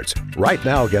Auto Parts. Right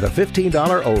now, get a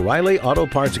 $15 O'Reilly Auto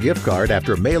Parts gift card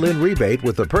after mail-in rebate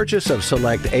with the purchase of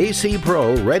select AC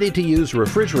Pro ready-to-use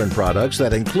refrigerant products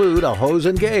that include a hose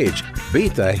and gauge.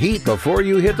 Beat the heat before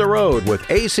you hit the road with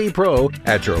AC Pro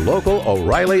at your local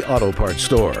O'Reilly Auto Parts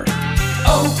store.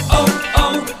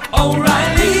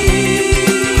 O'Reilly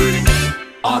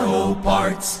Auto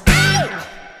Parts.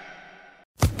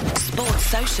 Sports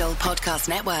Social Podcast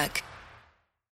Network.